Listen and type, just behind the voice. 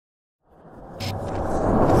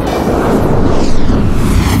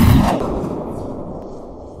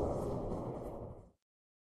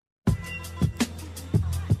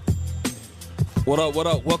What up, what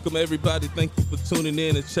up? Welcome, everybody. Thank you for tuning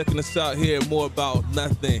in and checking us out here at More About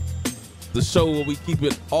Nothing, the show where we keep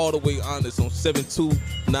it all the way honest on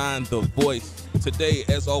 729 The Voice. Today,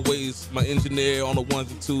 as always, my engineer on the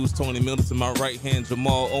ones and twos, Tony Middleton, my right hand,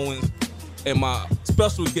 Jamal Owens, and my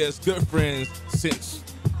special guest, good friends since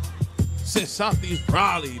Southeast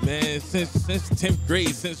Raleigh, man, since 10th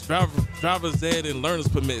grade, since driver's ed and learner's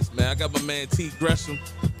permits, man. I got my man T. Gresham.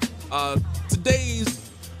 Today's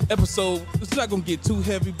episode, it's not gonna get too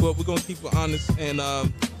heavy, but we're gonna keep it honest. And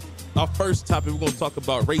our first topic, we're gonna talk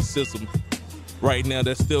about racism right now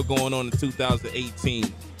that's still going on in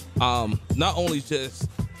 2018. Not only just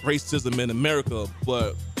racism in America,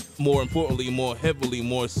 but more importantly, more heavily,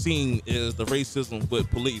 more seen is the racism with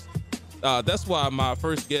police. That's why my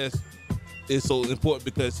first guest is so important,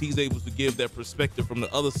 because he's able to give that perspective from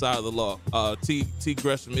the other side of the law. T.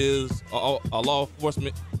 Gresham is a law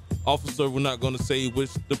enforcement officer. We're not going to say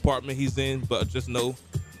which department he's in, but just know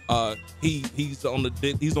he's on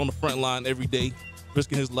the front line every day,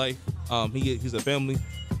 risking his life. He's a family,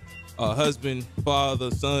 husband,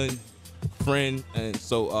 father, son, friend, and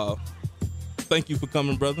so thank you for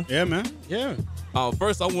coming, brother. Yeah, man. Yeah.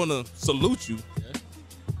 First, I want to salute you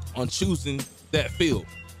on choosing that field.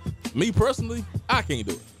 Me personally, I can't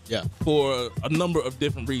do it. Yeah. For a number of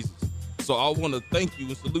different reasons. So I want to thank you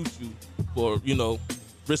and salute you for,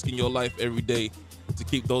 risking your life every day to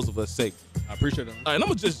keep those of us safe. I appreciate it. All right, and I'm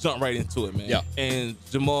going to just jump right into it, man. Yeah. And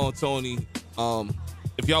Jamal, Tony,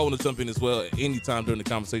 if y'all want to jump in as well at any time during the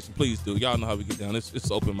conversation, please do. Y'all know how we get down.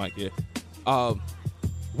 It's open mic here.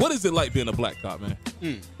 What is it like being a black cop, man?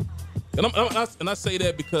 And I say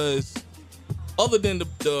that because other than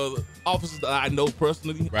the officers that I know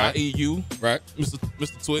personally, right. i.e. you, right, Mr.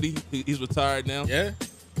 Twitty, he's retired now. Yeah.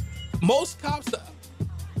 Most cops that,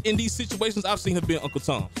 in these situations I've seen have been Uncle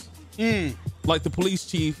Toms. Like the police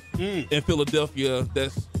chief in Philadelphia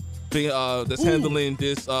that's handling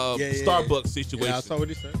this Starbucks situation. Yeah, I saw what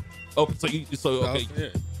he said.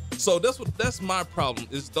 Okay, so that's my problem,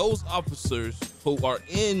 is those officers who are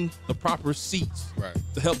in the proper seats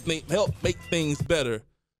to help make things better,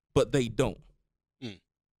 but they don't.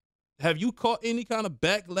 Have you caught any kind of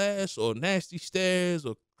backlash or nasty stares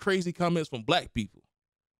or crazy comments from black people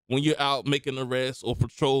when you're out making arrests or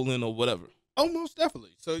patrolling or whatever? Oh, most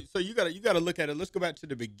definitely. So you gotta look at it. Let's go back to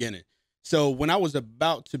the beginning. So when I was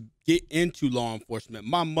about to get into law enforcement,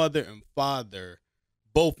 my mother and father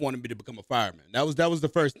both wanted me to become a fireman. That was the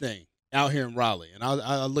first thing out here in Raleigh. And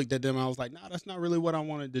I looked at them and I was like, nah, that's not really what I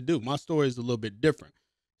wanted to do. My story is a little bit different.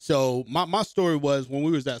 So my story was, when we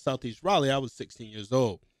was at Southeast Raleigh, I was 16 years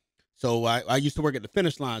old. So I used to work at the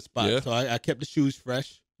finish line spot. Yeah. So I kept the shoes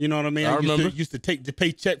fresh. You know what I mean? I used to take the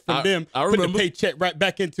paycheck from them, put the paycheck right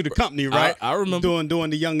back into the company, right? I remember doing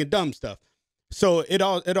the young and dumb stuff. So it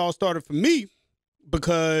all started for me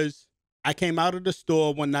because I came out of the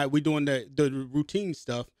store one night. We doing the routine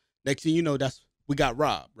stuff. Next thing you know, we got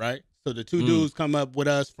robbed, right? So the two dudes come up with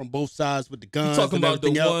us from both sides with the guns. You talking about the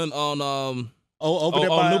one on over there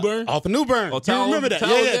by New Bern? Off of New Bern. Do you remember that?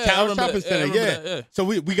 Tower Shopping Center. Yeah. So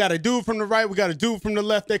we got a dude from the right, we got a dude from the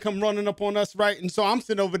left. They come running up on us, right? And so I'm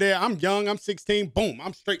sitting over there. I'm young. I'm 16. Boom.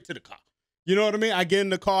 I'm straight to the car. You know what I mean? I get in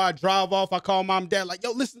the car. I drive off. I call mom and dad like,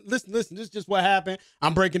 yo, listen. This is just what happened.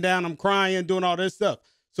 I'm breaking down. I'm crying, doing all this stuff.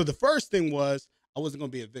 So the first thing was, I wasn't going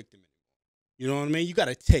to be a victim anymore. You know what I mean? You got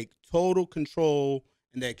to take total control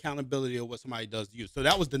and the accountability of what somebody does to you. So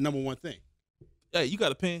that was the number one thing. Hey, you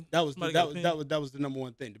got a pen. That was the number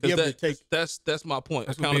one thing. To be able to take. That's my point.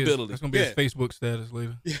 Accountability. That's gonna be his Facebook status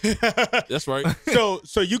later. That's right.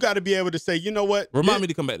 So you got to be able to say, you know what? Remind me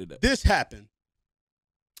to come back to that. This happened,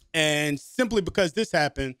 and simply because this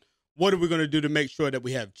happened, what are we going to do to make sure that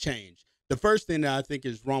we have change? The first thing that I think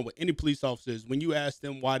is wrong with any police officer is when you ask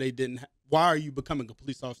them why are you becoming a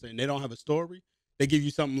police officer, and they don't have a story. They give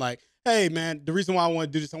you something like, hey, man, the reason why I want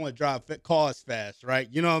to do this, I want to drive cars fast, right?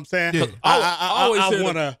 You know what I'm saying? Yeah. I always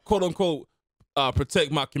want to, quote unquote,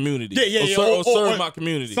 protect my community. Or serve my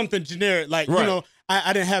community. Something generic, like,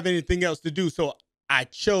 I didn't have anything else to do, so I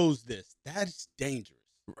chose this. That's dangerous.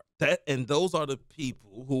 And those are the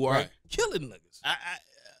people who are killing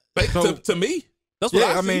niggas. To me, that's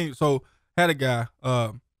what I mean. So had a guy,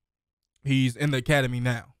 he's in the academy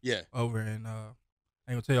now. Yeah. Over in, I ain't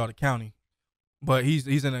gonna tell y'all the county. But it's a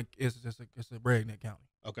redneck county.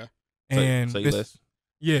 Okay. And say less.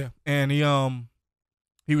 Yeah, and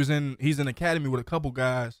he's in academy with a couple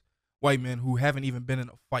guys, white men, who haven't even been in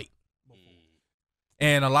a fight before.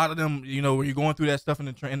 And a lot of them, where you're going through that stuff in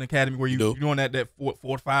the academy, where you're doing that 4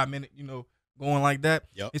 to 5 minute, going like that.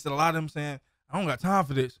 Yep. He said a lot of them saying, I don't got time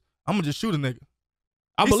for this. I'm gonna just shoot a nigga.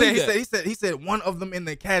 I believe that. He said one of them in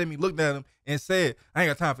the academy looked at him and said, "I ain't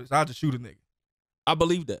got time for this. I'll just shoot a nigga." I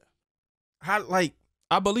believe that. How like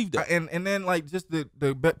I believe that. And then like just the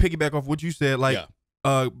piggyback off what you said, like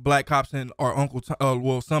black cops and or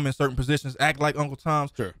well, some in certain positions act like Uncle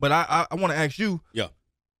Toms. Sure. But I want to ask you,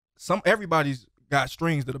 everybody's got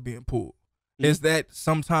strings that are being pulled. Mm-hmm. Is that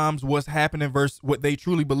sometimes what's happening versus what they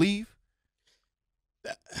truly believe?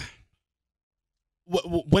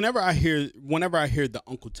 Whenever I hear the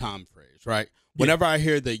Uncle Tom phrase, right? Whenever I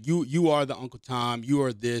hear that you are the Uncle Tom, you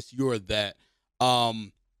are this, you are that.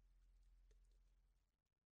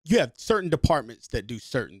 You have certain departments that do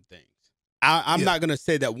certain things. I'm not going to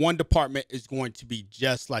say that one department is going to be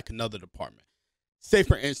just like another department. Say,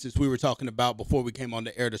 for instance, we were talking about before we came on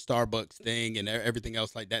the air the Starbucks thing and everything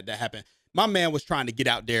else like that happened. My man was trying to get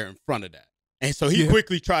out there in front of that. And so he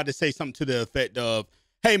quickly tried to say something to the effect of,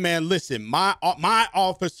 hey, man, listen, my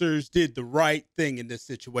officers did the right thing in this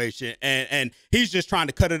situation. And he's just trying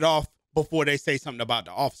to cut it off before they say something about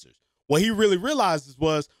the officers. What he really realizes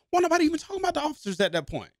was, well, nobody even talking about the officers at that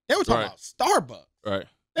point. They were talking about Starbucks. Right.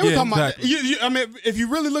 They were talking about, I mean, if you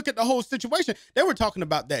really look at the whole situation, they were talking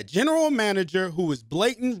about that general manager who was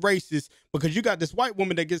blatant racist because you got this white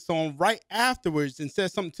woman that gets on right afterwards and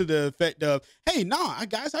says something to the effect of, hey, nah,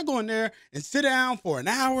 guys, I go in there and sit down for an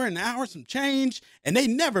hour, some change, and they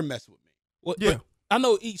never mess with me. Well, but I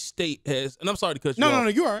know each state has, and I'm sorry to cut you off. No,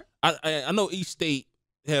 you're all right. I know each state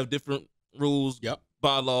have different rules,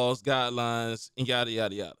 bylaws, guidelines, and yada,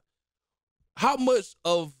 yada, yada. How much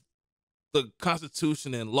of the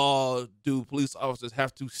Constitution and law do police officers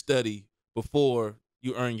have to study before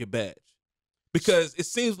you earn your badge? Because it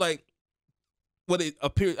seems like what it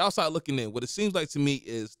appears outside looking in, what it seems like to me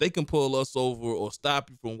is they can pull us over or stop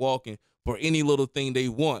you from walking for any little thing they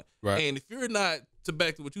want. Right. And if you're not, to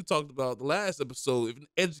back to what you talked about the last episode, if you're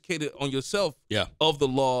educated on yourself of the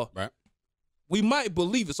law, we might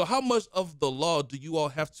believe it. So how much of the law do you all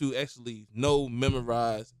have to actually know,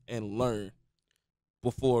 memorize, and learn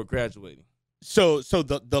before graduating? So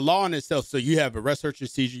the law in itself, so you have arrest, search, and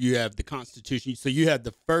seizure, you have the Constitution, so you have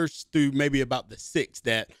the first through maybe about the sixth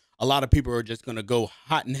that a lot of people are just going to go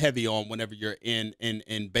hot and heavy on whenever you're in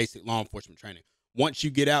basic law enforcement training. Once you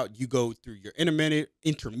get out, you go through your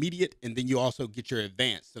intermediate, and then you also get your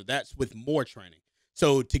advanced. So that's with more training.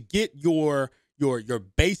 So to get your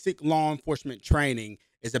basic law enforcement training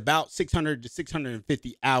is about 600 to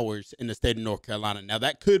 650 hours in the state of North Carolina. Now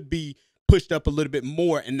that could be pushed up a little bit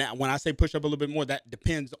more, and that when I say push up a little bit more, that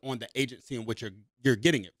depends on the agency in which you're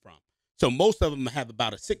getting it from. So most of them have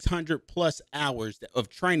about a 600 plus hours of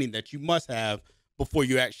training that you must have before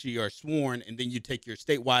you actually are sworn, and then you take your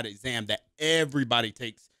statewide exam that everybody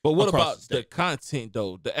takes. But what about the content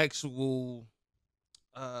though? The actual,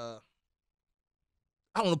 I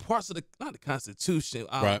don't know, parts of not the Constitution.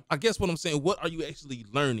 Right. I guess what I'm saying, what are you actually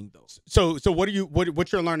learning though? So what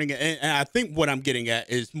you're learning, and I think what I'm getting at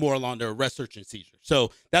is more along the arrest, search, and seizure.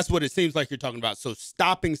 So that's what it seems like you're talking about. So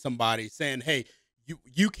stopping somebody, saying, hey,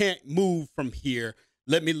 you can't move from here.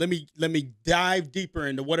 Let me dive deeper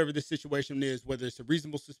into whatever the situation is, whether it's a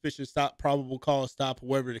reasonable suspicion stop, probable cause stop, or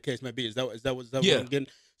whatever the case may be. Is that what I'm getting?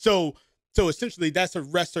 So essentially, that's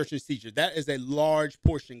arrest, search, and seizure. That is a large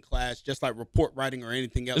portion class, just like report writing or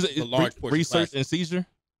anything else. It's a large portion research class. And seizure?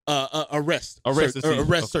 Arrest,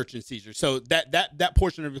 search, and seizure. So that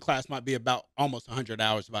portion of the class might be about almost 100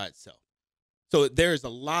 hours by itself. So there's a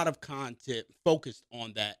lot of content focused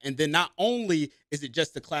on that. And then not only is it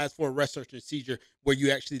just the class for arrest, search, and seizure where you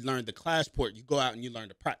actually learn the class part, you go out and you learn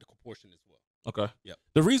the practical portion as well. Okay. Yep.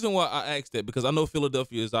 The reason why I asked that, because I know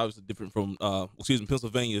Philadelphia is obviously different from,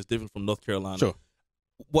 Pennsylvania is different from North Carolina. Sure.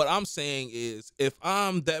 What I'm saying is, if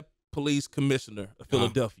I'm that police commissioner of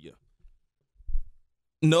Philadelphia,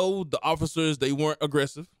 no, the officers, they weren't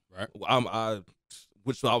aggressive. Right.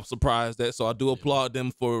 Which I was surprised at. So I do applaud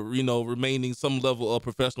them for, remaining some level of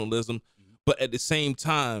professionalism. Mm-hmm. But at the same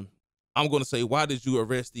time, I'm going to say, why did you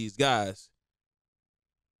arrest these guys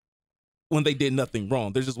when they did nothing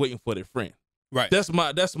wrong? They're just waiting for their friend. Right. That's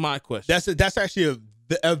my question. That's actually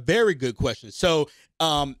a very good question. So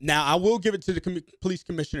now I will give it to the police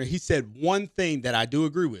commissioner. He said one thing that I do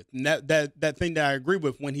agree with, and that thing that I agree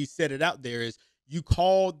with when he said it out there is, you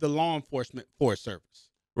called the law enforcement for a service.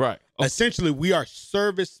 Right. Okay. Essentially, we are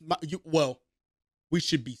we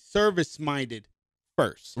should be service-minded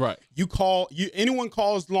first. Right. Anyone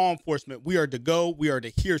calls law enforcement, we are to go, we are to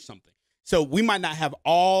hear something. So we might not have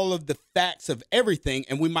all of the facts of everything,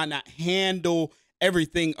 and we might not handle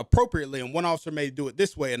everything appropriately. And one officer may do it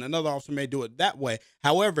this way, and another officer may do it that way.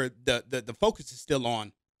 However, the focus is still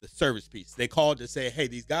on the service piece. They called to say, hey,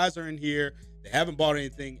 these guys are in here. They haven't bought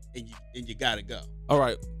anything, and you gotta go. All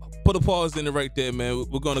right. Put a pause in it right there, man.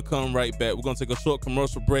 We're gonna come right back. We're gonna take a short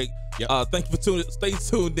commercial break. Yep. Thank you for tuning. Stay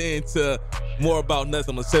tuned in to More About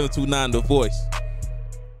Nothing on 729 The Voice.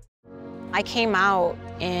 I came out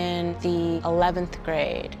in the 11th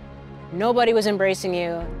grade. Nobody was embracing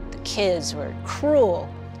you. The kids were cruel.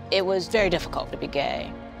 It was very difficult to be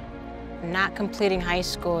gay. Not completing high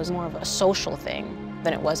school is more of a social thing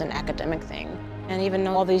than it was an academic thing. And even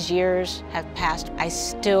though all these years have passed, I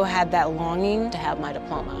still had that longing to have my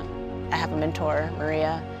diploma. I have a mentor,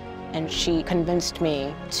 Maria, and she convinced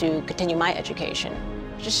me to continue my education.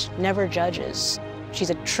 She just never judges. She's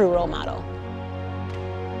a true role model.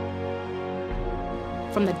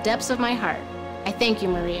 From the depths of my heart, I thank you,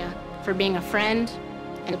 Maria, for being a friend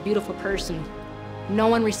and a beautiful person. No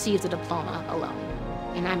one receives a diploma alone,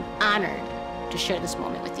 and I'm honored to share this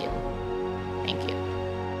moment with you. Thank you.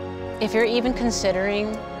 If you're even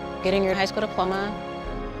considering getting your high school diploma,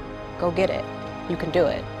 go get it. You can do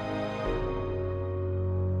it.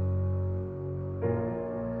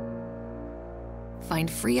 Find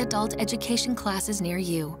free adult education classes near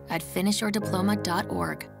you at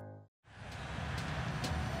finishyourdiploma.org.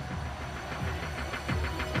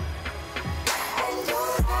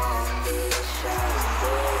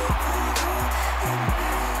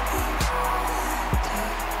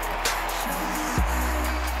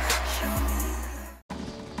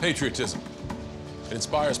 Patriotism. It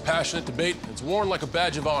inspires passionate debate. It's worn like a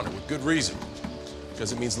badge of honor with good reason,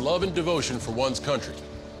 because it means love and devotion for one's country.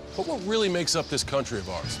 But what really makes up this country of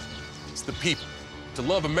ours? It's the people. To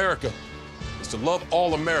love America is to love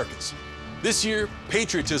all Americans. This year,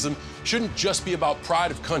 patriotism shouldn't just be about pride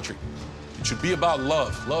of country. It should be about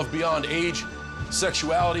love. Love beyond age,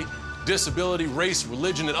 sexuality, disability, race,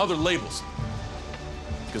 religion, and other labels.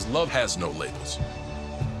 Because love has no labels.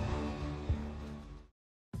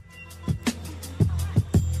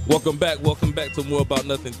 Welcome back to More About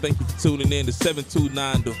Nothing. Thank you for tuning in to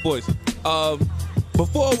 729 The Voice.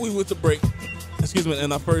 Before we went to break,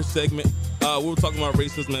 in our first segment, we were talking about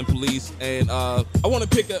racism and police, and I want to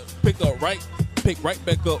pick right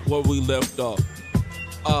back up where we left off.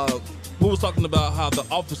 We were talking about how the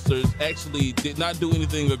officers actually did not do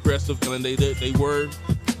anything aggressive, and they were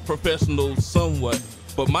professional somewhat.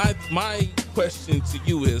 But my question to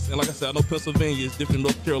you is, and like I said, I know Pennsylvania is different than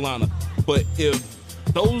North Carolina, but if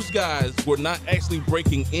those guys were not actually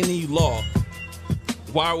breaking any law,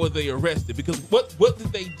 why were they arrested? Because what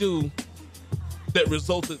did they do that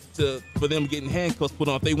resulted for them getting handcuffs put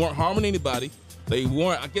on? If they weren't harming anybody, they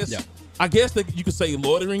weren't. I guess that you could say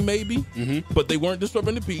loitering maybe, but they weren't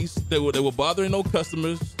disrupting the peace. They were bothering no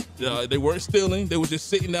customers. They weren't stealing. They were just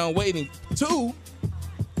sitting down waiting. Two,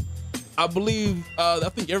 I believe, I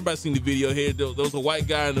think everybody's seen the video here. There was a white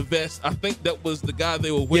guy in a vest. I think that was the guy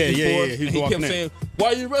they were waiting for. Yeah. And he kept saying, "Why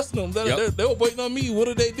are you arresting them? They were waiting on me. What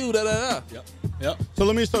did they do?" Yep. So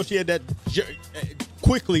let me associate that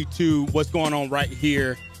quickly to what's going on right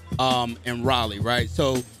here in Raleigh, right?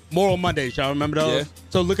 So Moral Mondays, y'all remember those? Yeah.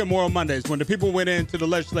 So look at Moral Mondays. When the people went into the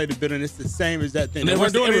legislative building, it's the same as that thing. And They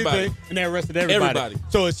weren't doing anything, and they arrested everybody.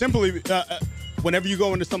 So it's simply, whenever you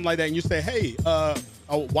go into something like that and you say, hey,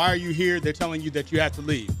 why are you here? They're telling you that you have to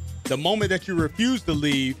leave. The moment that you refuse to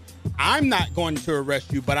leave, I'm not going to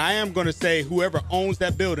arrest you, but I am going to say whoever owns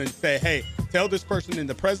that building, say, hey, tell this person in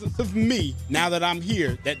the presence of me, now that I'm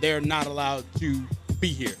here, that they're not allowed to be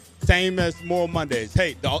here. Same as Moral Mondays.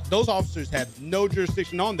 Hey, those officers have no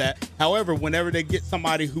jurisdiction on that. However, whenever they get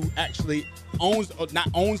somebody who actually owns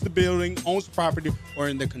the building, owns the property, or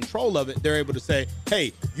in the control of it, they're able to say,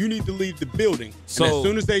 hey, you need to leave the building. So, and as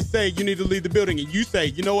soon as they say you need to leave the building and you say,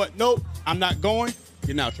 you know what, nope, I'm not going,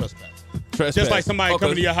 you're now trespassing. Just like somebody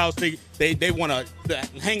coming to your house, they want to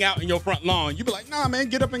hang out in your front lawn. You be like, nah, man,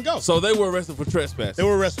 get up and go. So they were arrested for trespassing. They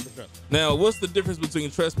were arrested for trespassing. Now, what's the difference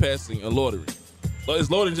between trespassing and loitering? Is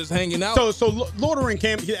loitering just hanging out? So loitering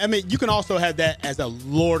you can also have that as a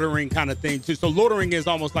loitering kind of thing too. So loitering is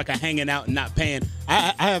almost like a hanging out and not paying.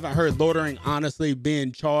 I haven't heard loitering honestly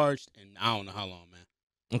being charged in I don't know how long, man.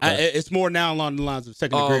 Okay. It's more now along the lines of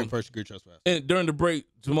second degree and first degree trespass. And during the break,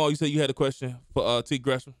 Jamal, you said you had a question for T.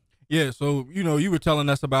 Gresham. Yeah, so you were telling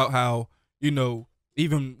us about how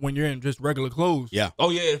even when you're in just regular clothes, how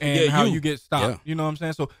you get stopped. Yeah. You know what I'm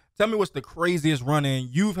saying? So tell me what's the craziest run-in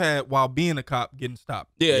you've had while being a cop getting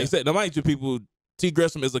stopped. Yeah, exactly. Now, mind you, people, T.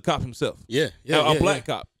 Gresham is a cop himself. A black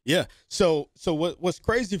cop. Yeah. So what's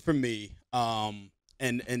crazy for me, and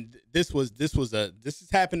this has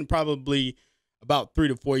happened probably about 3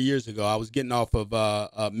 to 4 years ago. I was getting off of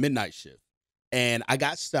a midnight shift, and I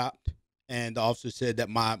got stopped, and the officer said that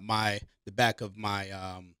the back of my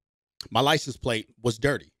license plate was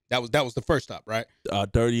dirty. That was the first stop, right?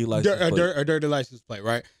 Dirty license plate. A dirty license plate,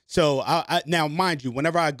 right? So I now, mind you,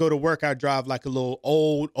 whenever I go to work, I drive like a little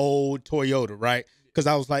old Toyota, right? Because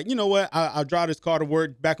I was like, you know what? I'll drive this car to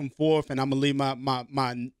work back and forth, and I'm gonna leave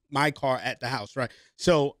my car at the house, right?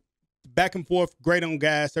 So back and forth, great on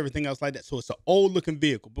gas, everything else like that. So it's an old looking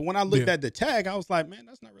vehicle. But when I looked at the tag, I was like, man,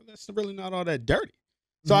 that's really not all that dirty.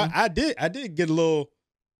 So I did get a little,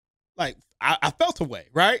 like, I felt away,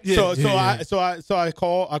 right? So I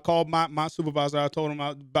called my supervisor. I told him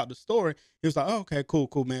about the story. He was like, oh, okay, cool,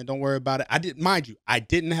 man. Don't worry about it. I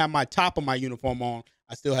didn't have my top of my uniform on.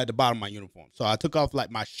 I still had the bottom of my uniform. So I took off like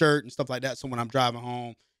my shirt and stuff like that. So when I'm driving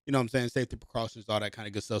home, you know what I'm saying, safety precautions, all that kind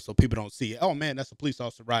of good stuff, so people don't see it. Oh man, that's a police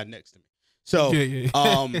officer riding next to me. So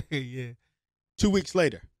 2 weeks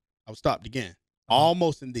later, I was stopped again,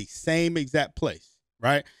 almost in the same exact place,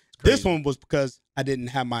 right? This one was because I didn't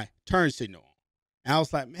have my turn signal on. And I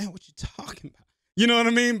was like, man, what you talking about? You know what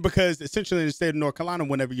I mean? Because essentially in the state of North Carolina,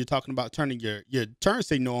 whenever you're talking about turning your turn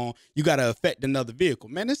signal on, you got to affect another vehicle.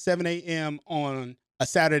 Man, it's 7 a.m. on a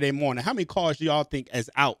Saturday morning. How many cars do y'all think is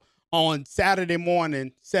out on Saturday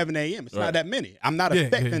morning, 7 a.m.? It's not that many. I'm not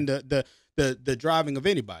affecting the driving of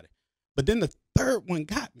anybody. But then the third one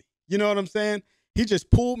got me. You know what I'm saying? He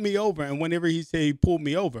just pulled me over, and whenever he said he pulled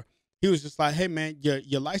me over, he was just like, hey man,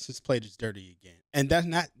 your license plate is dirty again. And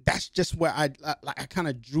that's just where I kind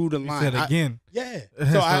of drew the line. He said again. Yeah.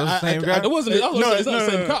 So it wasn't the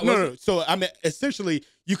same cop. No. So I mean, essentially,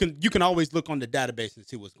 you can always look on the database and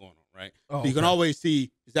see what's going on, right? Oh, so you can always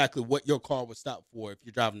see exactly what your car was stopped for if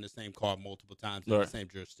you're driving the same car multiple times in the same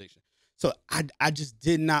jurisdiction. So I just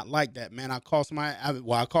did not like that, man. I called somebody.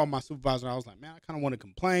 I called my supervisor. And I was like, man, I kind of want to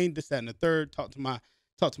complain, this, that, and the third. Talk to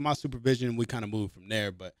my supervision, and we kind of moved from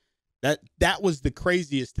there. But that was the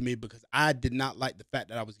craziest to me, because I did not like the fact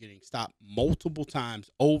that I was getting stopped multiple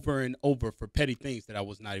times over and over for petty things that I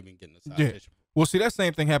was not even getting a citation. Well, see, that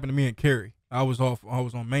same thing happened to me in Cary. I was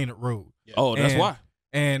on Maynard Road. Yeah. Oh, that's why.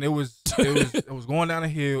 And it was going down a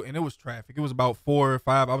hill, and it was traffic. It was about 4 or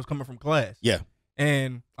 5. I was coming from class. Yeah.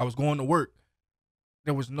 And I was going to work.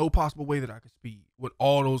 There was no possible way that I could speed with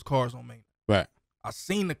all those cars on Maynard. Right. I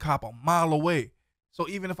seen the cop a mile away. So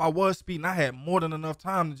even if I was speeding, I had more than enough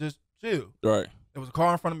time to just chill. Right. There was a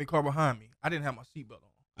car in front of me, car behind me. I didn't have my seatbelt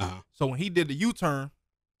on. Uh-huh. So when he did the U-turn,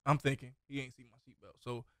 I'm thinking, he ain't seen my seatbelt.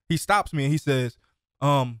 So he stops me and he says,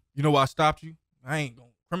 you know why I stopped you? I ain't going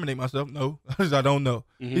to incriminate myself. No, I don't know.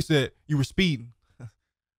 Mm-hmm. He said, you were speeding.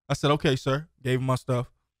 I said, okay, sir. Gave him my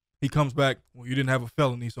stuff. He comes back, well, you didn't have a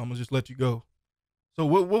felony, so I'm going to just let you go. So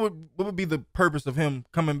what would be the purpose of him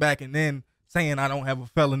coming back and then saying I don't have a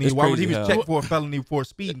felony? It's Why would he crazy be checked for a felony for a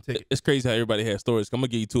speeding ticket? It's crazy how everybody has stories. I'm gonna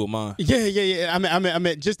give you two of mine. Yeah. I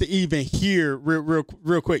mean, just to even hear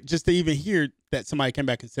real quick, just to even hear that somebody came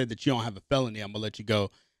back and said that you don't have a felony, I'm gonna let you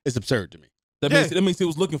go, is absurd to me. That means he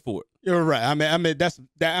was looking for it. You're right. I mean,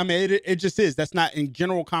 it just is. That's not in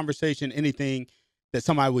general conversation anything that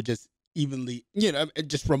somebody would just evenly,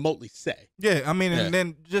 just remotely say. Yeah, I mean, and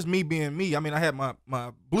then just me being me. I mean, I had my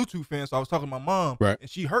Bluetooth in, so I was talking to my mom, right, and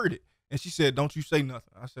she heard it. And she said, don't you say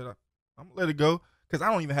nothing. I said, I'm going to let it go, because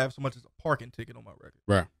I don't even have so much as a parking ticket on my record.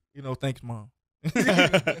 Right. Thanks, Mom.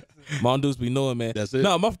 Mom dudes be knowing, man. That's it.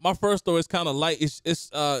 No, my first story is kind of light.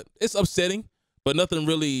 It's upsetting, but nothing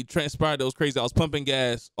really transpired that was crazy. I was pumping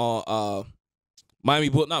gas on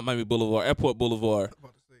not Miami Boulevard, Airport Boulevard,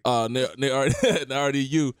 near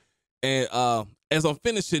RDU. And as I'm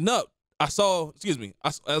finishing up, as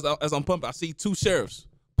I'm pumping, I see two sheriffs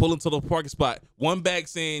pull into the parking spot. One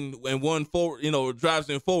backs in and one forward, drives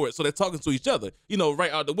in forward. So they're talking to each other,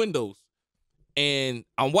 right out the windows. And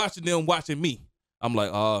I'm watching them watching me. I'm like,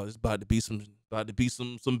 oh, it's about to be some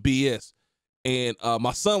BS. And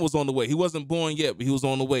my son was on the way. He wasn't born yet, but he was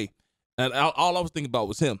on the way. And all I was thinking about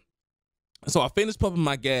was him. So I finished pumping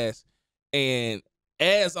my gas, and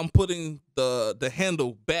as I'm putting the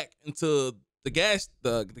handle back into the gas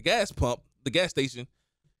pump, the gas station,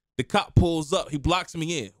 the cop pulls up. He blocks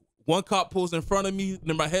me in. One cop pulls in front of me,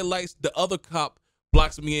 in my headlights. The other cop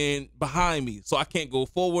blocks me in behind me, so I can't go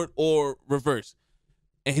forward or reverse.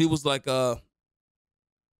 And he was like, let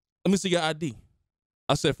me see your ID.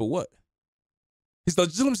 I said, for what? He's like,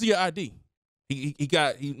 just let me see your ID. He put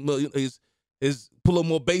a little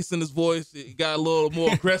more bass in his voice. He got a little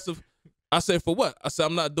more aggressive. I said, for what? I said,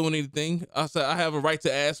 I'm not doing anything. I said, I have a right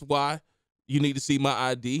to ask why you need to see my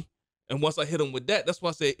ID. And once I hit him with that, that's why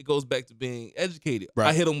I say it goes back to being educated. Right.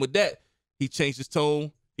 I hit him with that. He changed his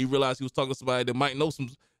tone. He realized he was talking to somebody that might know some.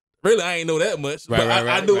 Really, I ain't know that much. Right, but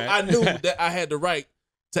I knew that I had the right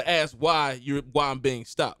to ask why I'm being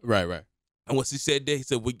stopped. Right. And once he said that, he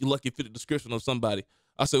said, well, you're lucky if you fit the description of somebody.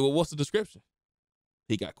 I said, well, what's the description?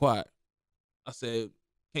 He got quiet. I said,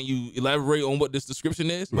 can you elaborate on what this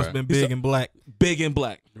description is? Must have been big and black. Big and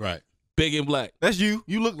black. Right. Big and black. That's you.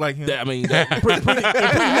 You look like him. I mean, pretty much.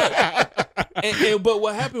 But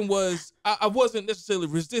what happened was I wasn't necessarily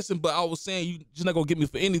resisting, but I was saying, you just not going to get me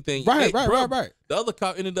for anything. Right. The other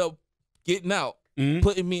cop ended up getting out,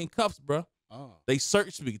 putting me in cuffs, bro. Oh. They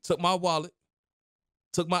searched me, took my wallet,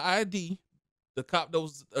 took my ID. The cop that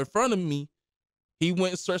was in front of me, he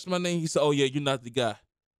went and searched my name. He said, oh, yeah, you're not the guy.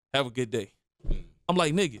 Have a good day. I'm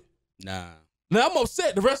like, nigga. Nah. Now I'm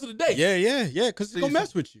upset the rest of the day. Yeah, because it's gonna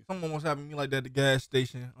mess with you. Someone was having me like that at the gas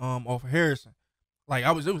station off of Harrison. Like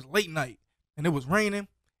it was late night and it was raining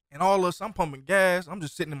and all of us, I'm pumping gas. I'm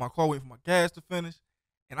just sitting in my car waiting for my gas to finish.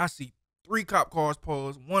 And I see 3 cop cars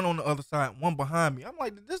pause, one on the other side, one behind me. I'm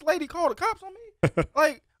like, did this lady call the cops on me?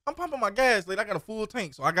 Like, I'm pumping my gas, lady. I got a full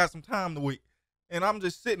tank, so I got some time to wait. And I'm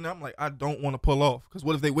just sitting there. I'm like, I don't want to pull off. Because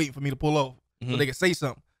what if they waiting for me to pull off so they can say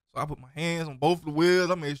something? So I put my hands on both of the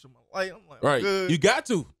wheels. I made sure my light. I'm like, right. Good. You got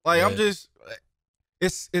to. Like, I'm just,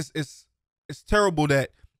 it's terrible that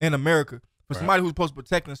in America, for somebody who's supposed to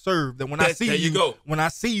protect and serve, that when I see when I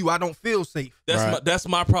see you, I don't feel safe. That's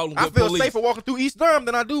my problem with police. I feel police. safer walking through East Durham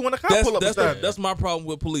than I do when a cop pull up beside me. That's my problem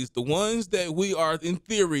with police. The ones that we are, in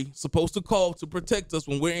theory, supposed to call to protect us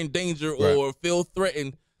when we're in danger or feel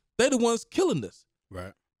threatened, they're the ones killing us.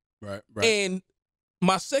 Right. And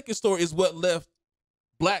my second story is what left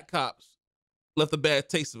black cops left a bad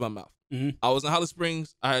taste in my mouth. I was in Holly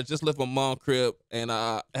Springs. I had just left my mom's crib, and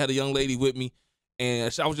I had a young lady with me,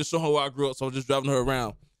 and I was just showing her where I grew up, so I was just driving her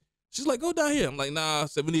around. She's like, go down here. I'm like, nah. I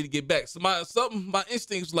said, we need to get back. So my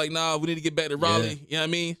instincts was like, nah, we need to get back to Raleigh. You know what I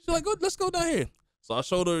mean? She's like, let's go down here. So I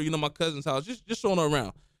showed her, my cousin's house, just showing her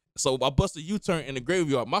around. So I bust a U-turn in the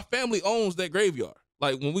graveyard. My family owns that graveyard.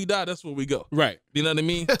 Like, when we die, that's where we go. Right. You know what I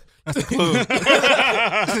mean?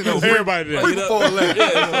 Everybody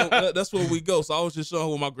does. That's where we go. So I was just showing her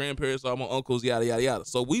with my grandparents, all my uncles, yada, yada, yada.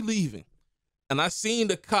 So we leaving. And I seen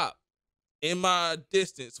the cop in my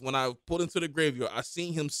distance when I pulled into the graveyard. I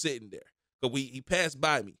seen him sitting there. Because he passed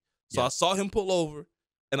by me. So I saw him pull over,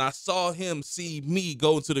 and I saw him see me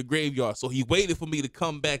go into the graveyard. So he waited for me to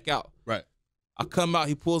come back out. Right. I come out,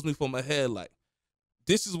 he pulls me from my headlight.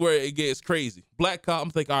 This is where it gets crazy. Black cop, I'm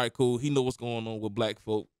thinking, all right, cool. He know what's going on with black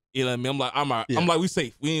folk. You know what I mean? I'm like, I'm all right. I'm like, we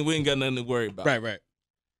safe. We ain't got nothing to worry about. Right.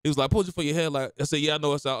 He was like, pulled you for your headlight. I said, yeah, I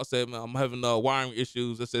know it's out. I said, man, I'm having wiring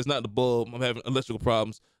issues. I said, it's not the bulb. I'm having electrical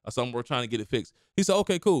problems. I said, we're trying to get it fixed. He said,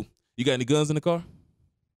 okay, cool. You got any guns in the car?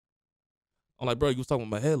 I'm like, bro, you was talking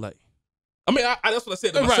about my headlight. I mean, that's what I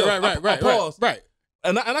said to myself. I paused. Right.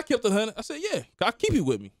 And I kept it 100. I said, yeah, I keep you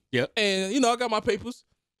with me. Yeah. And, I got my papers.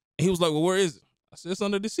 And he was like, well, where is it? I said, it's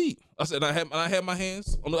under the seat. I said, I had my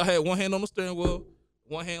hands, I had one hand on the steering wheel,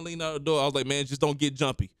 one hand leaning out the door. I was like, man, just don't get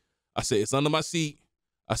jumpy. I said, it's under my seat.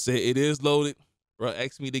 I said, it is loaded. Bro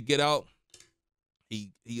asked me to get out.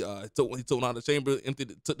 He took me out of the chamber,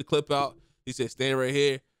 took the clip out. He said, stand right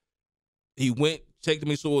here. He went, checked to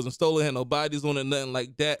make sure it wasn't stolen, had no bodies on it, nothing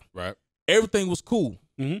like that. Right. Everything was cool.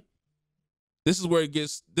 Mm-hmm. This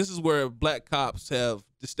is where black cops have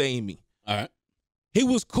disdained me. All right. He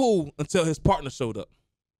was cool until his partner showed up.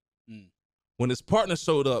 When his partner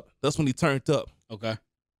showed up, that's when he turned up. Okay.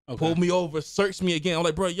 Pulled me over, searched me again. I'm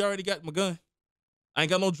like, bro, you already got my gun. I ain't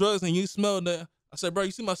got no drugs and you smell that. I said, bro,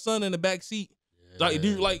 you see my son in the back seat? Yeah.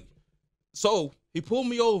 So he pulled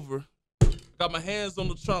me over, got my hands on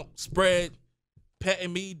the trunk, spread,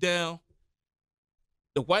 patting me down.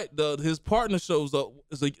 His partner shows up.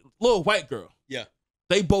 It's a little white girl. Yeah.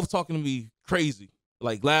 They both talking to me crazy.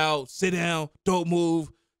 Like loud, sit down, don't move,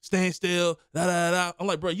 stand still, da da da. I'm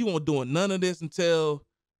like, bro, you won't doing none of this until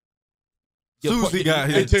Susie got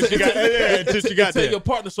here. Until she got there. Your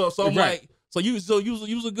partner show up. So I'm like, so you was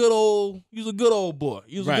a good old boy.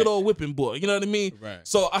 You was a good old whipping boy. You know what I mean? Right.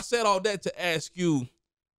 So I said all that to ask you,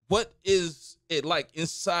 what is it like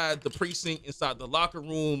inside the precinct, inside the locker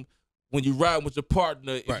room, when you ride with your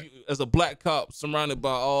partner, as a black cop surrounded by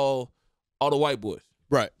all the white boys?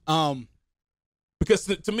 Right. Because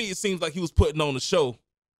to me, it seems like he was putting on a show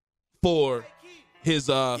for his,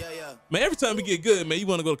 man, every time we get good, man, you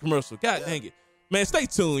want to go to commercial. God dang it. Man, stay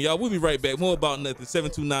tuned, y'all. We'll be right back. More About Nothing,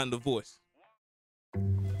 729 The Voice.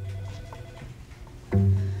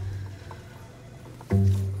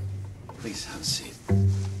 Please have a seat.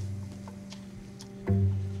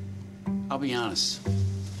 I'll be honest.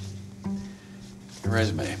 Your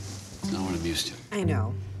resume, not what I'm used to. I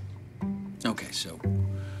know. Okay, so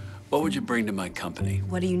what would you bring to my company?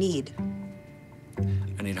 What do you need?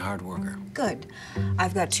 I need a hard worker. Good.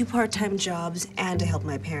 I've got 2 part-time jobs and to help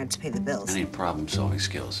my parents pay the bills. I need problem-solving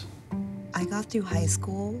skills. I got through high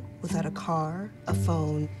school without a car, a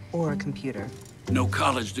phone, or a computer. No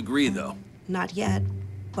college degree, though. Not yet,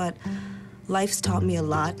 but life's taught me a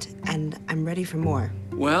lot, and I'm ready for more.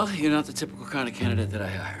 Well, you're not the typical kind of candidate that I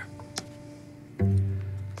hire.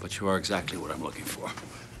 But you are exactly what I'm looking for.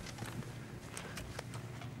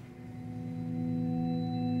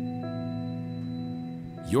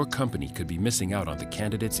 Your company could be missing out on the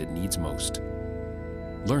candidates it needs most.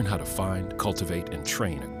 Learn how to find, cultivate, and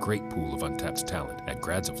train a great pool of untapped talent at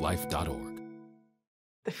gradsoflife.org.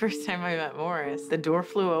 The first time I met Morris, the door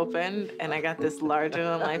flew open and I got this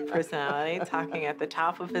larger-than-life personality talking at the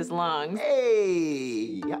top of his lungs.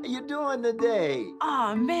 Hey, how you doing today?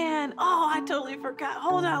 Oh, man. Oh, I totally forgot.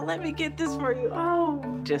 Hold on, let me get this for you. Oh.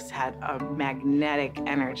 Just had a magnetic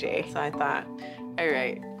energy. So I thought, all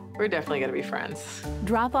right, we're definitely gonna be friends.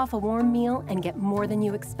 Drop off a warm meal and get more than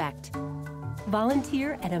you expect.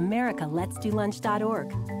 Volunteer at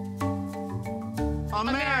americaletsdolunch.org.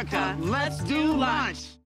 America, let's do lunch.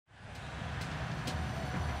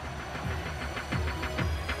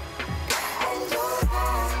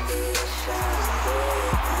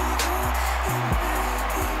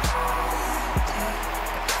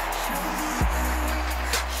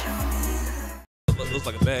 Looks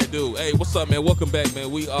like a bad dude. Hey, what's up, man? Welcome back,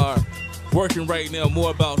 man. We are working right now.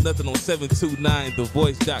 More about nothing on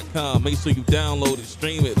 729thevoice.com. Make sure you download it,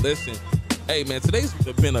 stream it, listen. Hey, man, today's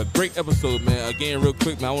been a great episode, man. Again, real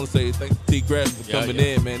quick, man, I want to say thanks to T. Gresham for coming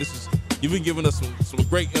in, man. You've been giving us some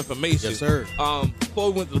great information. Yes, sir.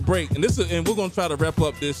 Before we went to the break, and we're gonna try to wrap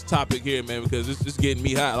up this topic here, man, because it's just getting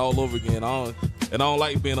me hot all over again. I don't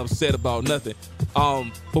like being upset about nothing. But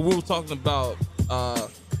we were talking about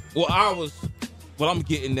what I'm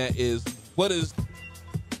getting at is what is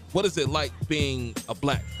it like being a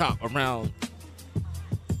black cop around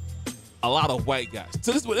a lot of white guys?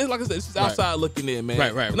 So this, like I said, this is outside looking in, man.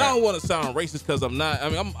 Right. And I don't want to sound racist because I'm not. I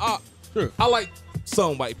mean, I like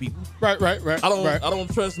some white people. Right. I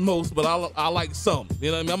don't trust most, but I like some.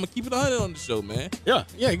 You know what I mean? I'm gonna keep it 100 on the show, man. Yeah,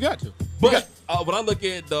 you got to. But when I look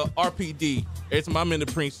at the RPD, every time I'm in the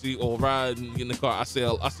precinct or riding in the car, I see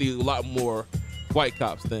a lot more white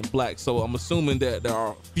cops than black. So I'm assuming that there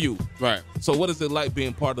are few. Right. So what is it like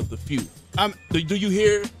being part of the few? Do you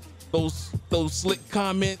hear those slick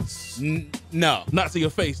comments? No. Not to your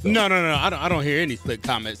face, though. No. I don't hear any slick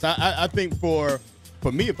comments. I think for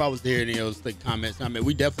me, if I was to hear any of those slick comments, I mean,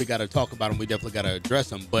 we definitely got to talk about them. We definitely got to address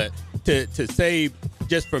them. But to say,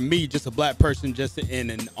 just for me, just a black person, just in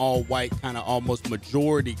an all-white kind of almost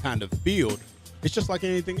majority kind of field, it's just like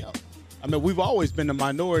anything else. I mean, we've always been a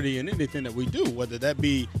minority in anything that we do, whether that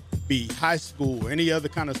be high school or any other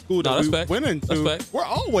kind of school that we went into. We're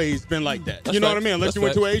always been like that. You know what I mean? Unless you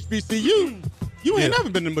went to a HBCU, you ain't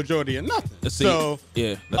never been the majority of nothing. So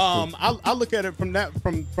yeah, that's true. I look at it from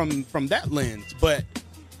that lens. But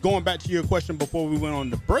going back to your question before we went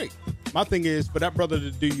on the break, my thing is for that brother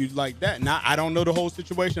to do you like that. Now I don't know the whole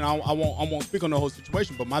situation. I won't speak on the whole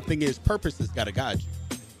situation. But my thing is purpose has got to guide you.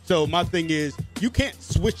 So my thing is you can't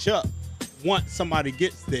switch up once somebody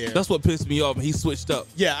gets there. That's what pissed me off. He switched up.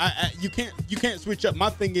 Yeah, you can't switch up. My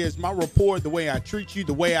thing is my rapport, the way I treat you,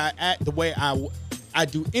 the way I act, the way I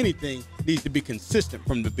do anything needs to be consistent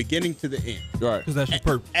from the beginning to the end. Right. Because that's your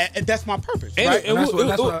purpose. And that's my purpose. And right? It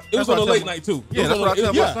was on a late night too. Yeah, that's what I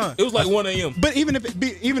tell my son. It was like 1 a.m. But even if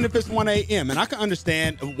it's 1 a.m. and I can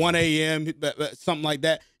understand 1 a.m. something like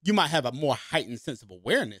that, you might have a more heightened sense of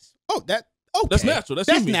awareness. Okay. That's natural.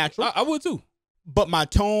 That's natural. I would too. But my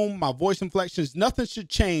tone, my voice inflections, nothing should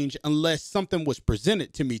change unless something was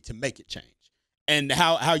presented to me to make it change. And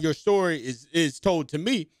how your story is told to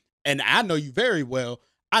me, and I know you very well,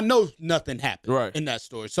 I know nothing happened in that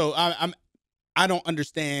story. So I don't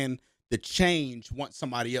understand the change once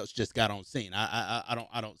somebody else just got on scene. I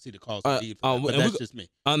don't see the cause of need for that, but that's just me.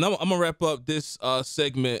 I'm gonna wrap up this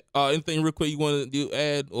segment. Anything real quick you want to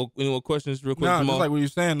add, or any more questions real quick? No, just like what you're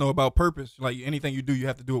saying though about purpose. Like anything you do, you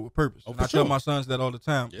have to do it with purpose. I tell my sons that all the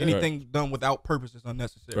time. Yeah, anything done without purpose is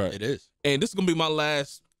unnecessary. Right. It is. And this is gonna be my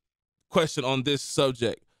last question on this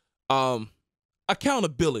subject.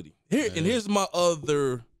 Accountability. Here's my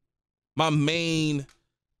main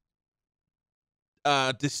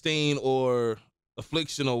disdain or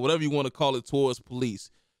affliction or whatever you want to call it towards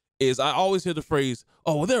police is I always hear the phrase,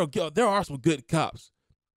 "Oh, well, there are some good cops."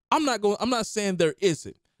 I'm not saying there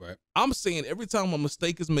isn't. Right. I'm saying every time a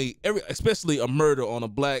mistake is made, especially a murder on a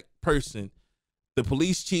black person, the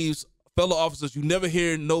police chiefs, fellow officers, you never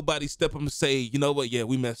hear nobody step up and say, "You know what? Yeah,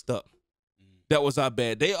 we messed up. That was our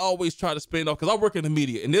bad." They always try to spin it off, because I work in the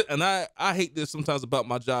media, and I hate this sometimes about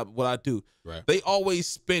my job, what I do. Right. They always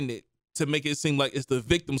spin it to make it seem like it's the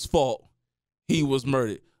victim's fault he was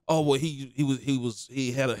murdered. oh well,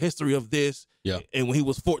 he had a history of this. Yeah. And when he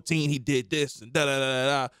was 14, he did this and da da da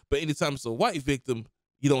da. But anytime it's a white victim,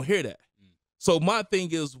 you don't hear that. So my thing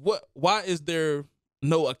is, why is there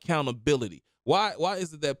no accountability? Why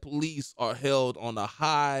is it that police are held on a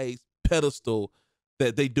high pedestal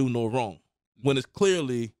that they do no wrong, when it's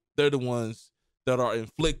clearly they're the ones that are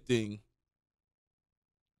inflicting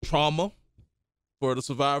trauma for the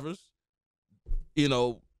survivors,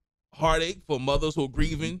 heartache for mothers who are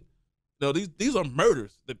grieving. These are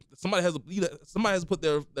murders. Somebody has to put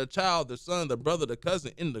their child, their son, their brother, their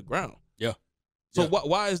cousin in the ground. Yeah. So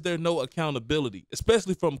why is there no accountability,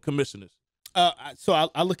 especially from commissioners? So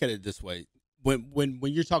I look at it this way: when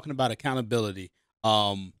you're talking about accountability,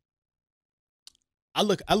 I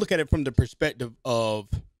look at it from the perspective of,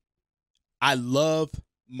 I love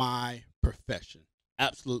my profession.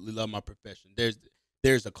 Absolutely love my profession.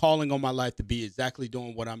 There's a calling on my life to be exactly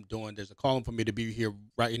doing what I'm doing. There's a calling for me to be here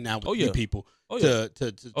right now with you people to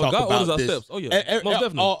talk God about our this. steps. Most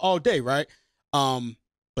definitely. all day, right?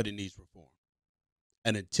 But it needs reform.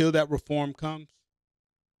 And until that reform comes,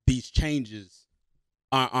 these changes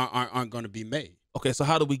aren't going to be made. Okay, so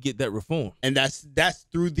how do we get that reform? And that's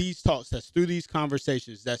through these talks, that's through these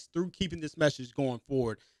conversations, that's through keeping this message going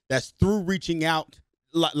forward, that's through reaching out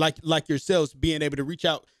like yourselves, being able to reach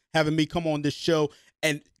out, having me come on this show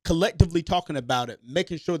and collectively talking about it,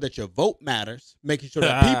 making sure that your vote matters, making sure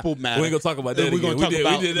that people matter. We ain't gonna talk about that. We're going to talk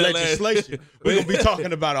about we did that legislation. We're going to be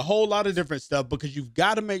talking about a whole lot of different stuff, because you've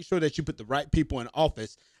got to make sure that you put the right people in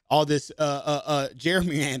office. All this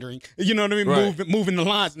gerrymandering, you know what I mean? Right. Moving the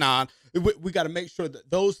lines. Nah, we got to make sure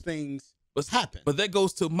that those things happen. But that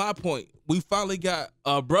goes to my point. We finally got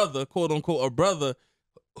a brother, quote unquote, a brother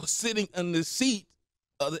sitting in the seat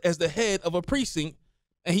as the head of a precinct,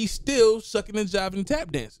 and he's still shucking and jiving and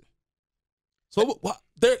tap dancing. So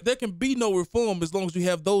there can be no reform as long as you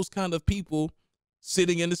have those kind of people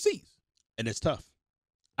sitting in the seats. And it's tough.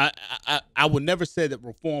 I would never say that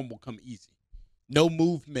reform will come easy. No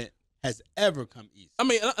movement has ever come easy. I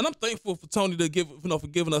mean, and I'm thankful for Tony to for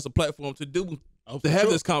giving us a platform to have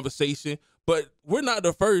this conversation. But we're not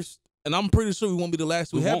the first, and I'm pretty sure we won't be the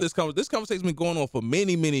last. We have this conversation. This conversation's been going on for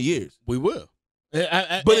many, many years. We will.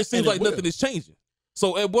 But it seems like nothing is changing.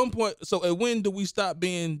 So at when do we stop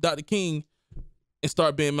being Dr. King and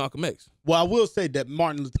start being Malcolm X? Well, I will say that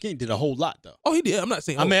Martin Luther King did a whole lot, though. Oh, he did. I'm not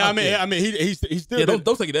saying. He's still. Yeah,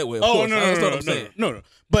 don't take it that way. Of course. No.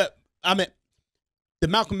 But I mean, the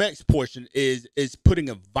Malcolm X portion is putting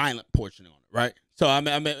a violent portion on it, right? So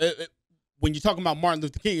when you're talking about Martin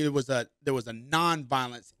Luther King, there was a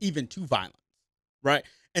non-violence even to violence, right?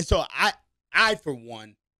 And so I for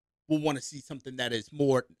one will want to see something that is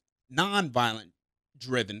more non-violent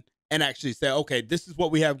driven and actually say, okay, this is what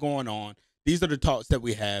we have going on. These are the talks that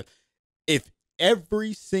we have. If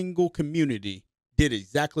every single community did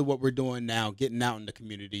exactly what we're doing now, getting out in the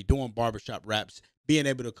community, doing barbershop raps, being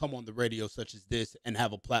able to come on the radio such as this and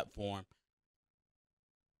have a platform,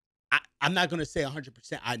 I'm not going to say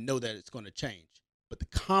 100%. I know that it's going to change, but the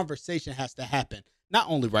conversation has to happen, not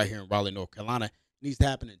only right here in Raleigh, North Carolina. It needs to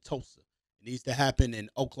happen in Tulsa. It needs to happen in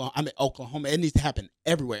Oklahoma. It needs to happen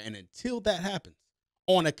everywhere. And until that happens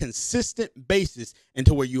on a consistent basis,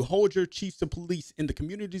 until where you hold your chiefs of police in the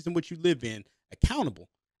communities in which you live in accountable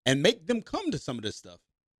and make them come to some of this stuff,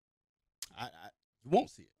 you won't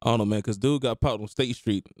see it. I don't know, man, because dude got popped on State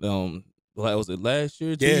Street. Was it last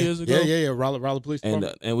year, 2 years ago? Yeah. Raleigh Police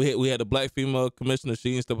Department. And we had a black female commissioner.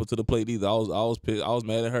 She didn't step up to the plate either. I was pissed. I was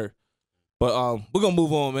mad at her. But we're gonna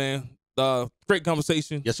move on, man. Great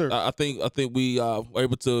conversation. Yes, sir. I think we were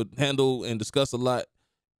able to handle and discuss a lot,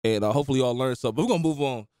 and hopefully y'all learned something. But we're gonna move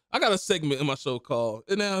on. I got a segment in my show called,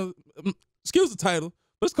 and now, excuse the title,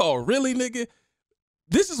 but it's called "Really, Nigga."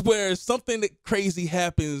 This is where something that crazy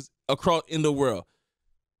happens across in the world.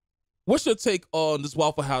 What's your take on this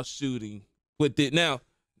Waffle House shooting? Now,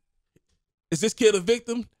 is this kid a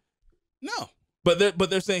victim? No, but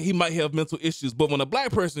they're saying he might have mental issues. But when a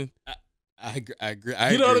black person, I agree.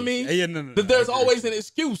 You know what I mean? Yeah, no. There's always an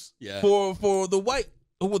excuse for the white,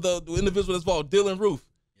 the individual that's involved, Dylan Roof.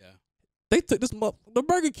 Yeah, they took this the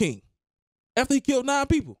Burger King after he killed 9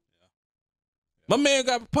 people. My man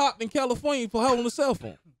got popped in California for holding a cell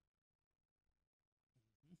phone.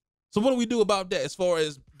 So what do we do about that as far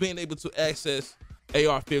as being able to access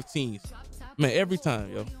AR-15s? Man, every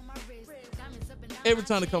time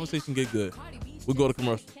the conversation get good, we'll go to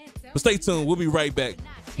commercial. But stay tuned. We'll be right back.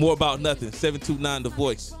 More about nothing.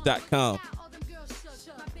 729thevoice.com.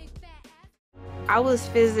 I was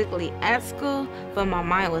physically at school, but my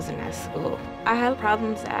mind wasn't at school. I had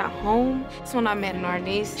problems at home. That's when I met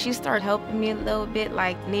Narnese. She started helping me a little bit,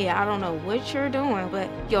 like, Nia, I don't know what you're doing, but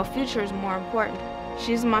your future is more important.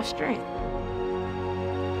 She's my strength.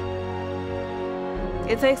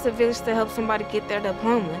 It takes a village to help somebody get their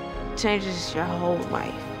diploma. It changes your whole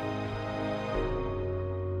life.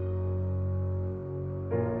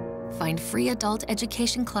 Find free adult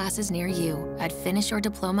education classes near you at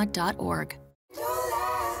finishyourdiploma.org.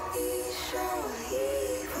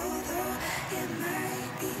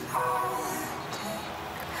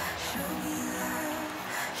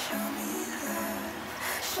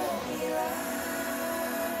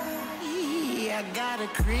 I got a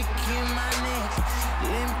crick in my neck,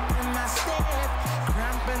 limp in my step,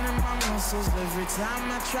 cramping in my muscles every time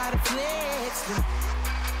I try to flex.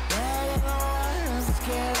 That I don't wanna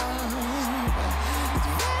get on. It's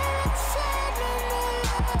very sad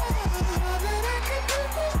all that I could do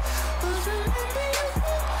was remember you.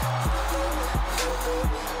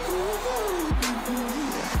 You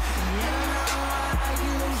know I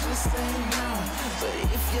usually say no, but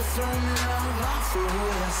if you throw me love, I'll throw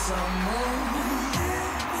you some more.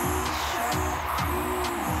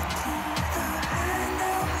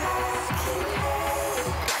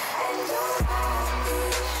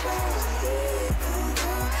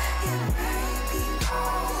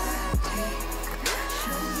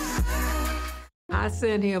 I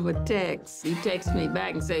sent him a text. He texted me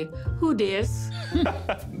back and say, "Who dis?"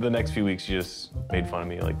 The next few weeks, she just made fun of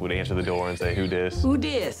me, like would answer the door and say, "Who dis?" Who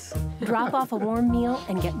dis? Drop off a warm meal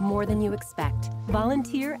and get more than you expect.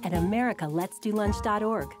 Volunteer at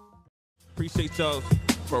americaletsdolunch.org. Appreciate y'all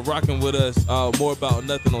for rocking with us. More about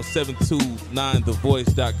nothing on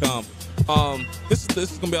 729thevoice.com. This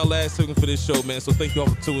is gonna be our last segment for this show, man. So thank you all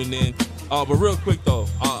for tuning in. But real quick though,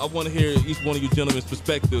 I want to hear each one of you gentlemen's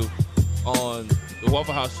perspective on the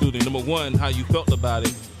Waffle House shooting. Number one, how you felt about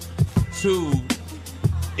it. Two,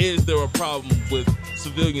 is there a problem with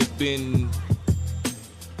civilians being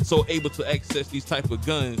so able to access these type of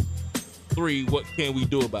guns? Three, what can we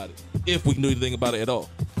do about it, if we can do anything about it at all?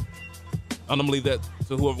 I'm gonna leave that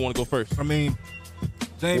to whoever want to go first. I mean,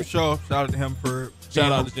 James Shaw, shout out to him for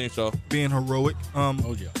James Shaw being heroic.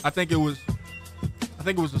 Oh yeah. I think it was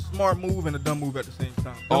a smart move and a dumb move at the same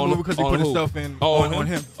time. Dumb On- move because he on put who? himself in on on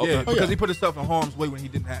him? him. Okay. Yeah, Oh, because yeah. he put himself in harm's way when he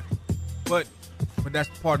didn't have to. But that's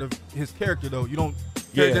part of his character though. You don't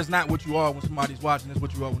Yeah. that's not what you are when somebody's watching. That's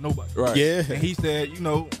what you are with nobody. Right. Yeah. And he said, I'm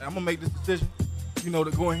gonna make this decision,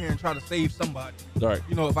 to go in here and try to save somebody. Right.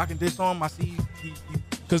 If I can disarm, I see he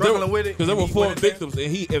Because struggling with it. there and were he 4 went in there. victims,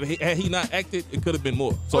 and had he not acted, it could have been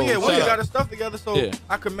more. So Well, he shout got out. his stuff together. So Yeah.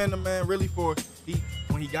 I commend him, man, really for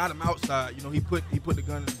when he got him outside. He put the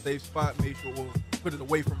gun in a safe spot, made sure put it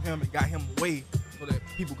away from him, and got him away so that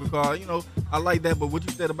people could call. I like that. But what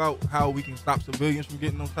you said about how we can stop civilians from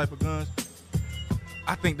getting those type of guns,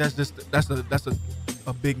 I think that's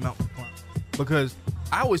a big mountain to climb. Because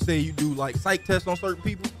I would say you do like psych tests on certain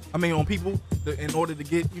people. I mean, on people in order to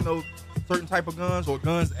get certain type of guns or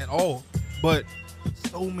guns at all. But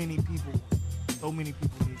so many people need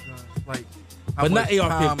guns. Like, how But not much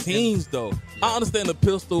time AR-15s though. I understand a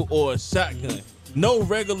pistol or a shotgun. No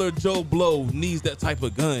regular Joe Blow needs that type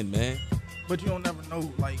of gun, man. But you don't never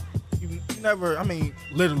know. Like, you never. I mean,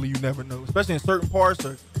 literally, you never know. Especially in certain parts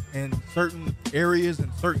or in certain areas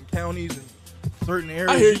and certain counties and certain areas.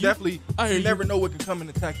 I hear you. Definitely, I hear you you. never know what can come and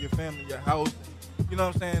attack your family, your house. You know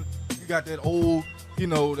what I'm saying? You got that old,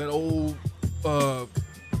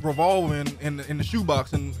 revolver in the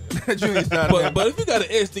shoebox and that you ain't But if you got an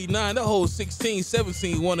SD9, that whole 16,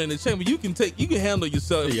 17 one in the chamber, you can handle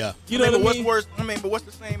yourself. Yeah. You know what I mean? What's worse? But what's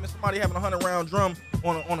the same as somebody having a 100-round drum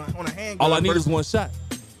on a handgun? All I need is one shot.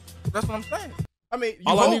 That's what I'm saying. I mean,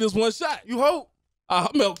 I need is one shot. You hope.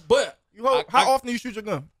 But you hope. How often do you shoot your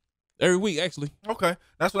gun? Every week, actually. Okay,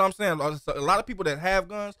 that's what I'm saying. A lot of people that have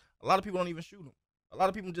guns, a lot of people don't even shoot them. A lot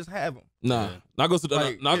of people just have them. Nah, I go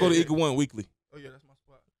to I go to Eagle One weekly. Oh yeah, that's my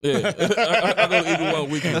spot. Yeah, I go to Eagle One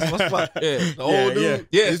weekly. That's my spot. Yeah, the old dude.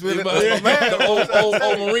 Yes, He's really, the old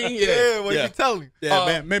Marine. Yeah, what you telling me?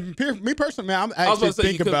 Yeah, man. Me personally, man, I'm I was actually about to say,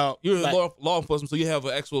 thinking about you're in like, law enforcement, so you have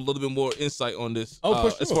an actual little bit more insight on this. Oh,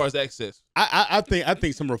 for sure. As far as access. I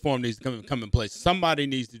think some reform needs to come in place. Somebody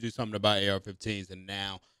needs to do something about AR-15s, and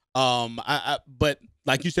now, but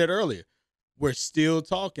like you said earlier, we're still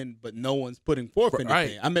talking, but no one's putting forth anything.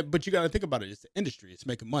 Right. I mean, but you got to think about it. It's the industry. It's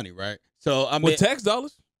making money, right? So I mean, with tax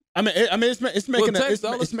dollars. It's making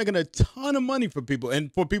a ton of money for people,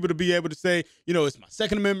 and for people to be able to say, it's my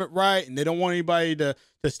Second Amendment right, and they don't want anybody to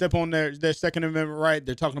step on their Second Amendment right.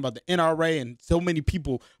 They're talking about the NRA, and so many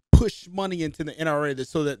people push money into the NRA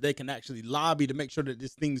so that they can actually lobby to make sure that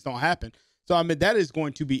these things don't happen. So I mean, that is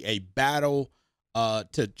going to be a battle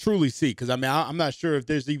to truly see, because I mean, I'm not sure if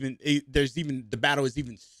there's even the battle is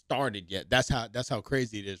even started yet. That's how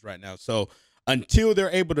crazy it is right now. So until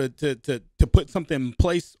they're able to put something in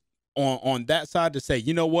place on that side to say,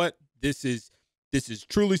 you know what, this is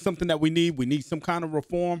truly something that we need some kind of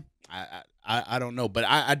reform. I don't know, but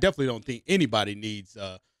I definitely don't think anybody needs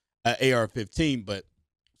an AR-15. But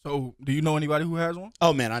so, do you know anybody who has one?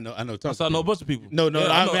 Oh man, I know tons. I know a bunch of people. No,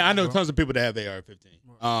 Yeah, I know tons of people that have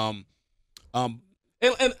AR-15.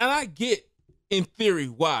 And I get in theory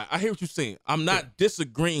why. I hear what you're saying. I'm not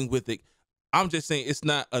disagreeing with it. I'm just saying it's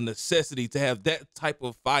not a necessity to have that type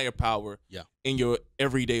of firepower in your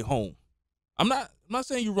everyday home. I'm not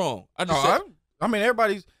saying you're wrong. I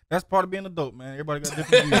mean, that's part of being an adult, man. Everybody got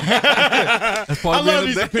different views. That's part of being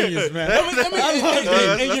these opinions, man.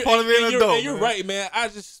 That's part of being an adult. And you're right, man. I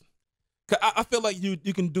feel like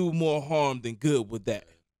you can do more harm than good with that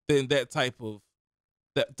than that type of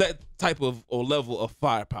or level of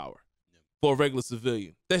firepower for a regular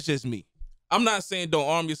civilian. That's just me. I'm not saying don't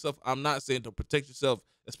arm yourself. I'm not saying don't protect yourself,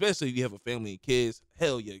 especially if you have a family and kids.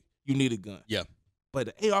 Hell yeah, you need a gun. Yeah.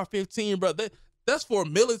 But the AR-15, bro, that's for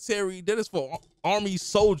military. That is for Army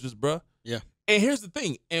soldiers, bro. Yeah. And here's the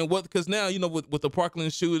thing, because now, you know, with the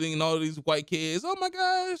Parkland shooting and all these white kids, oh my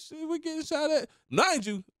gosh, we're getting shot at. Mind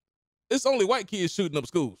you, it's only white kids shooting up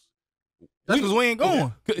schools. That's because we ain't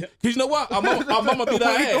going. Cause you know what? Our mama beat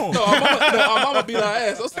our ass. Our mama beat our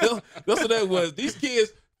ass. That's what that was. These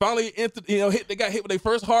kids finally they got hit with their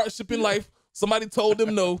first hardship in life. Somebody told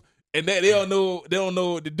them no, and that they don't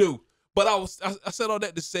know what to do. But I said all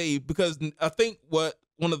that to say, because I think what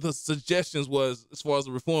one of the suggestions was, as far as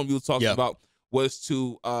the reform you were talking about, was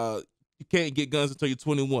to you can't get guns until you're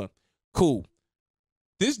 21. Cool.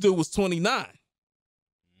 This dude was 29.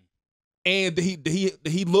 And did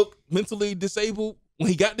he look mentally disabled when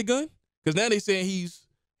he got the gun? Because now they saying he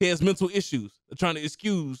has mental issues. They're trying to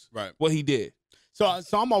excuse what he did. So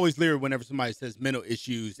I'm always leery whenever somebody says mental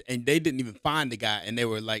issues and they didn't even find the guy and they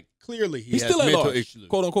were like, clearly he's still has mental issues, issues,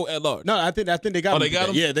 quote unquote, at large. No, I think they got him. They got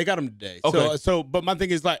him. Yeah, they got him today. Okay. But my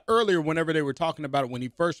thing is, like, earlier whenever they were talking about it, when he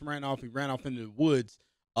first ran off into the woods.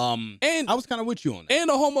 And I was kind of with you on that. And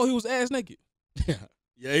the homo, he was ass naked.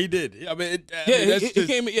 Yeah, he did. I mean, he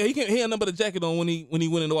came. Yeah, he had nothing but a jacket on when he went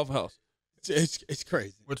in the Waffle House. It's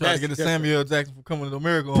crazy. We're trying to get the Samuel Jackson from Coming to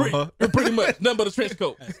America. Pretty much, nothing but a trench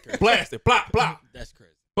coat, blasted, plop, plop. That's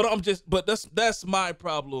crazy. But that's my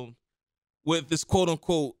problem with this quote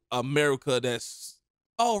unquote America. That's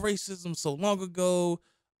racism so long ago.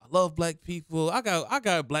 I love black people. I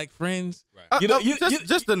got black friends. Right.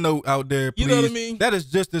 Just a note out there, please. You know what I mean? That is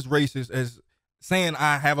just as racist as saying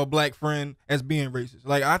I have a black friend as being racist.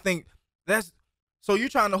 Like, I think that's so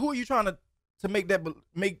who are you trying to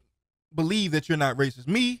make believe that you're not racist?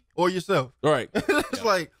 Me or yourself? Right. It's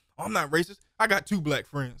like, I'm not racist. I got 2 black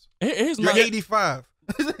friends. You're 85.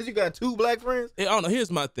 You got 2 black friends? I don't know.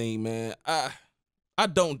 Here's my thing, man. I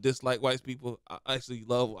don't dislike white people. I actually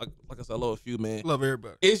love, like I said, I love a few, man. Love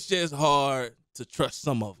everybody. It's just hard to trust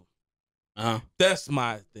some of them. That's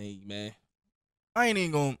my thing, man. I ain't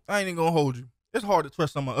even gonna hold you. It's hard to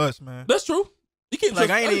trust some of us, man. That's true. You can't trust.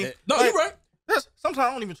 You're right. Sometimes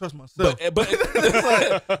I don't even trust myself. But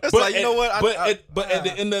it's like, you know what? But at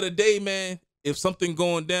the end of the day, man, if something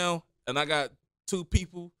going down and I got 2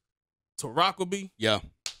 people to rock with me,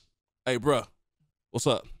 hey, bro, what's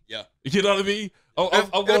up? Yeah, you know what I mean.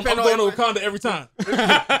 I'm going to Wakanda every time.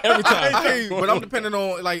 Every time. I hear you, but I'm depending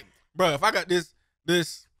on, like, bro, if I got this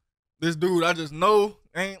dude I just know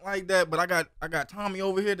ain't like that, but I got Tommy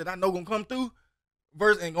over here that I know gonna come through,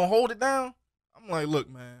 verse and gonna hold it down. I'm like, look,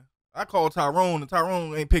 man. I called Tyrone and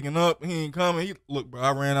Tyrone ain't picking up. He ain't coming. Look, bro,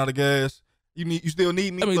 I ran out of gas. You still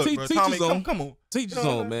need me? I mean, look, bro, Tommy, come on. Teach his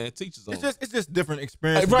own, man. Teach his own. It's just different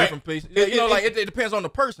experience, different places. It depends on the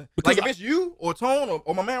person. Like, if it's you or Tone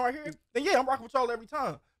or my man right here, then yeah, I'm rocking with y'all every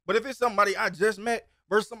time. But if it's somebody I just met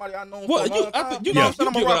versus somebody I know for a long time, you get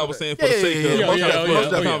what I was saying for the sake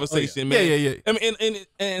of the conversation, man. Yeah. I mean,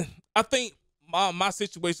 and I think my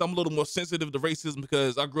situation, I'm a little more sensitive to racism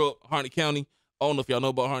because I grew up Harney County. I don't know if y'all know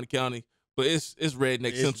about Harney County, but it's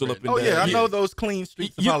redneck central up in there. Oh yeah, I know those clean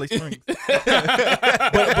streets of Holly Springs. but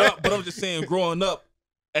I'm just saying, growing up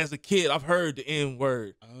as a kid, I've heard the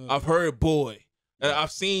N-word. I've heard boy. I've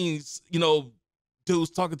seen, dudes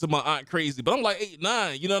talking to my aunt crazy. But I'm like 8,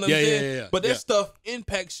 9, you know what I'm saying? Yeah. But that stuff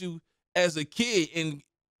impacts you as a kid. And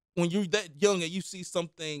when you're that young and you see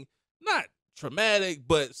something not traumatic,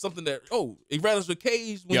 but something that, it rattles your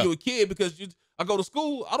cage when you're a kid because I go to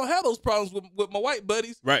school. I don't have those problems with my white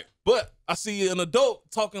buddies. Right. But I see an adult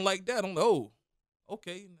talking like that. I'm like, oh,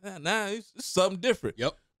 okay, nah, it's something different.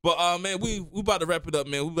 Yep. But man, we about to wrap it up,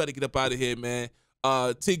 man. We about to get up out of here, man.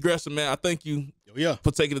 T. Gresham, man, I thank you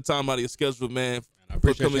for taking the time out of your schedule, man. I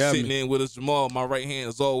appreciate for coming you having sitting me. in with us. Jamal, my right hand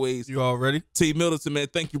as always. You all ready? T. Middleton, man,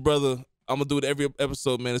 thank you, brother. I'm gonna do it every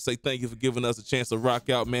episode, man, to say thank you for giving us a chance to rock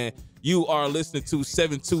out, man. You are listening to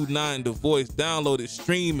 729 The Voice. Download it,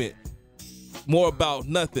 stream it. More about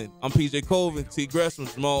nothing. I'm PJ Colvin, T. Gresham,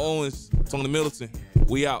 Jamal Owens, Tony Middleton.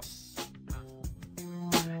 We out.